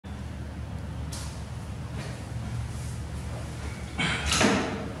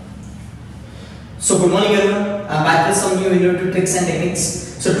So good morning everyone, I'm back with some new video to tricks and techniques.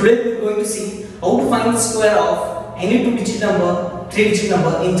 So today we are going to see how to find the square of any 2-digit number, 3-digit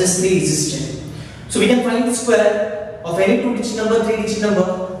number in just 3 digits. So we can find the square of any 2-digit number, 3-digit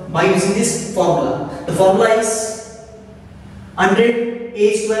number by using this formula. The formula is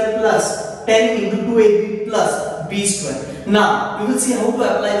 100a square plus 10 into 2ab plus b square. Now we will see how to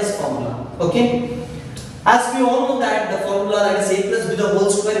apply this formula. Okay. As we all know that the formula that is a plus b the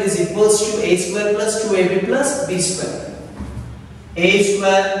whole square is equals to a square plus 2ab plus b square. A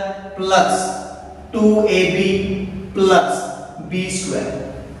square plus 2ab plus b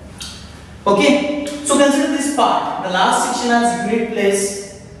square. Okay. So consider this part. The last section has unit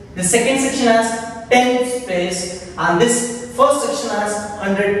place. The second section has tens place. And this first section has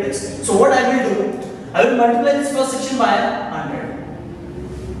 100 place. So what I will do? I will multiply this first section by 100.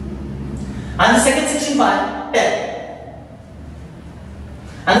 And the second section by 10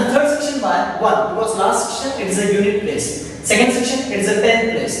 and the third section by 1 because last section it is a unit place, second section it is a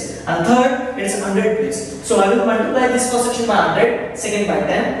 10 place and third it is 100 place. So I will multiply this first section by 100, second by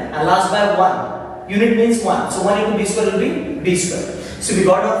 10 and last by 1. Unit means 1, so 1 into b square will be b square. So we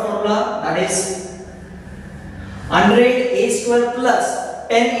got our formula, that is 100a square plus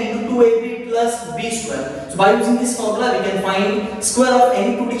 10 into 2ab plus b square. So by using this formula we can find square of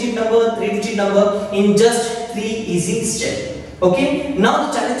any 2-digit number, 3-digit number in just 3 easy steps. Okay. Now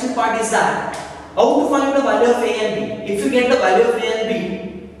the challenging part is that how to find the value of a and b. If you get the value of a and b,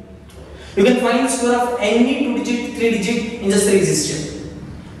 you can find the square of any 2-digit, 3-digit in just 3 easy steps.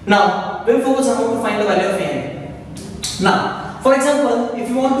 Now we will focus on how to find the value of a and b. Now for example, if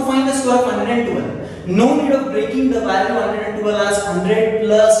you want to find the square of 112, no need of breaking the value 112 as 100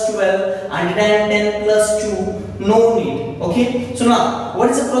 plus 12, 110 plus 2, no need. Okay. So now, what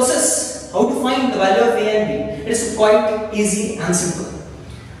is the process? How to find the value of a and b? It is quite easy and simple.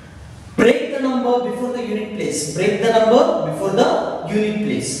 Break the number before the unit place. Break the number before the unit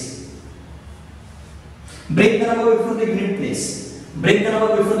place. Break the number before the unit place. Break the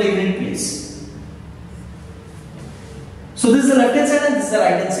number before the unit place. So this is the left hand side and this is the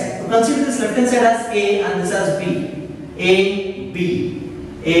right hand side. So consider this left hand side as A and this as B. A, B,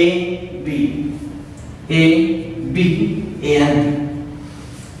 A, B, A, B, A and B.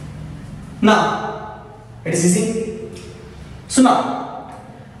 Now, it is easy. So now,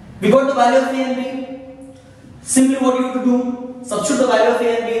 we got the value of A and B. Simply what you have to do, substitute the value of A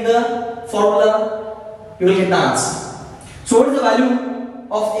and B in the formula, you will get the answer. So what is the value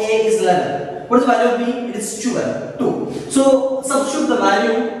of A is 11. What is the value of B? It is 2. So substitute the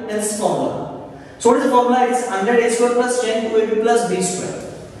value in this formula. So what is the formula? It is 100a square plus 10 2ab plus b square.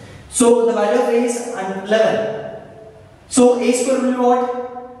 So the value of A is 11. So a square will be what?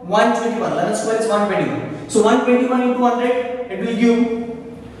 121. 11 square is 121. So 121 into 100, it will give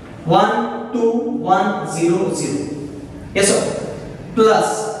 12100. Yes sir. Plus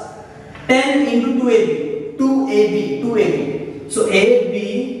 10 into 2ab. So ab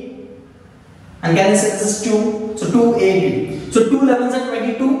and can I say this is 2, so 2ab. So 2 11s are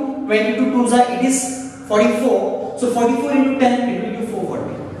 22, 22 2s are, it is 44. So 44 into 10, it will give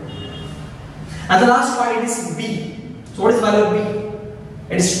 440. And the last part, it is b. So what is the value of b?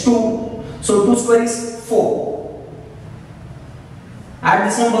 It is 2. So 2 square is 4. Add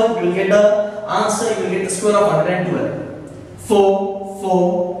this number, you will get the answer, you will get the square of 112. 4,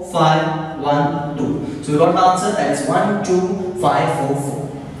 4, 5, 1, 2. So we got the answer, that is 1, 2, 5, 4, 4.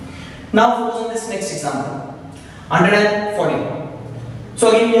 Now focus on this next example. 140. So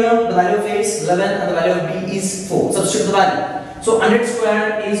again here the value of A is 11 and the value of B is 4. Substitute the value. So 100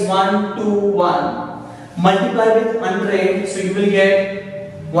 squared is 121. Multiply with 100, so you will get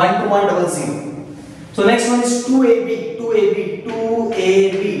 12100. So next one is 2AB.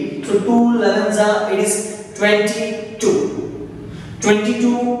 2AB. So 2 11s are, it is 22.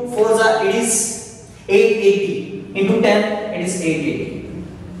 22 4s are, it is 880. Into 10, it is 880.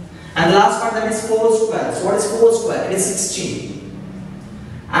 And the last part, that is 4 square. So what is 4 square? It is 16.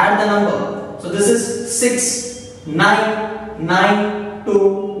 Add the number. So this is 6, 9, 9, 2,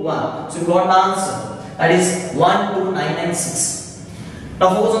 1. So you got the answer. That is 1, 2, 9 and 6. Now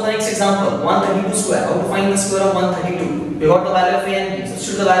focus on the next example. 132 square. How to find the square of 132? We got the value of A and B.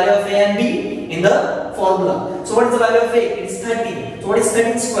 Substitute the value of A and B in the formula. So what is the value of A? It is 13. So what is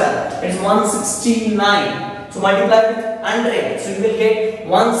 13 square? It is 169. So multiply with 100. So you will get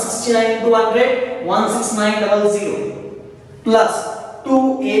 169 into 100, 16900 plus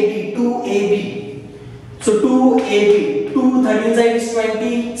 2ab. So 2ab, 2 13s is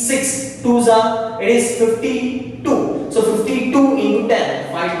 26, 2s are, it is 52. So 52 into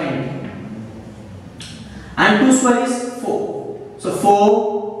 10, 520. And 2 square is 4. So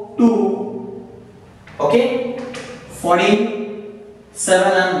 4, 2, Okay, 14,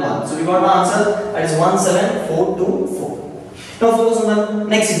 7 and 1. So we got the answer, that is 17424. Now focus on the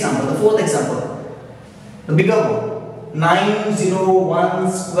next example, the fourth example, the bigger one,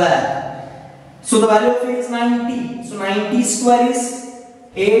 901 square. So the value of A is 90. So 90 square is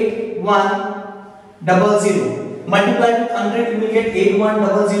 8100. Multiply with 100, you will get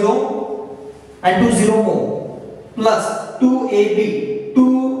 8100 and 20 more plus 2AB.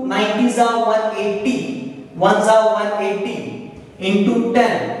 2 90s are 180. 1s are 180 into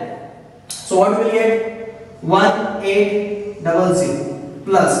 10. So what will get? 1800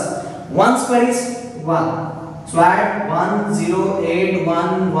 plus 1 square is 1. So add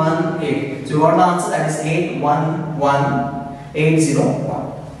 108118. So you got the answer, that is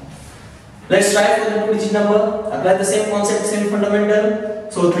 811801. Let's try for the 2-digit number. Apply the same concept, same fundamental.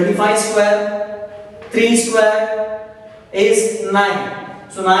 So 35 square, 3 square is 9.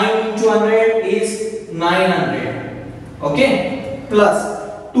 So 9 into 100 is 900. Okay. Plus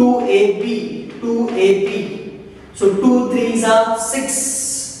 2AB. So 2 3s are 6.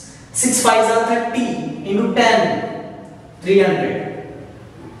 6 5s are 30 into 10. 300.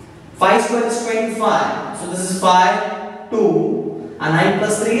 5 square is 25. So this is 5, 2, and 9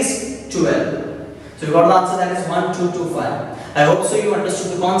 plus 3 is 12. So you got the answer, that is 1225. I hope so you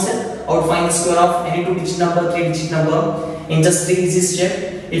understood the concept how to find the square of any 2-digit number, 3-digit number in just 3 easy steps.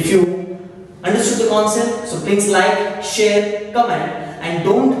 If you understood the concept, so please like, share, comment, and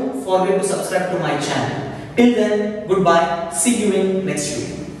don't forget to subscribe to my channel. Till then, goodbye. See you in next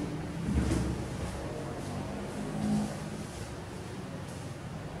video.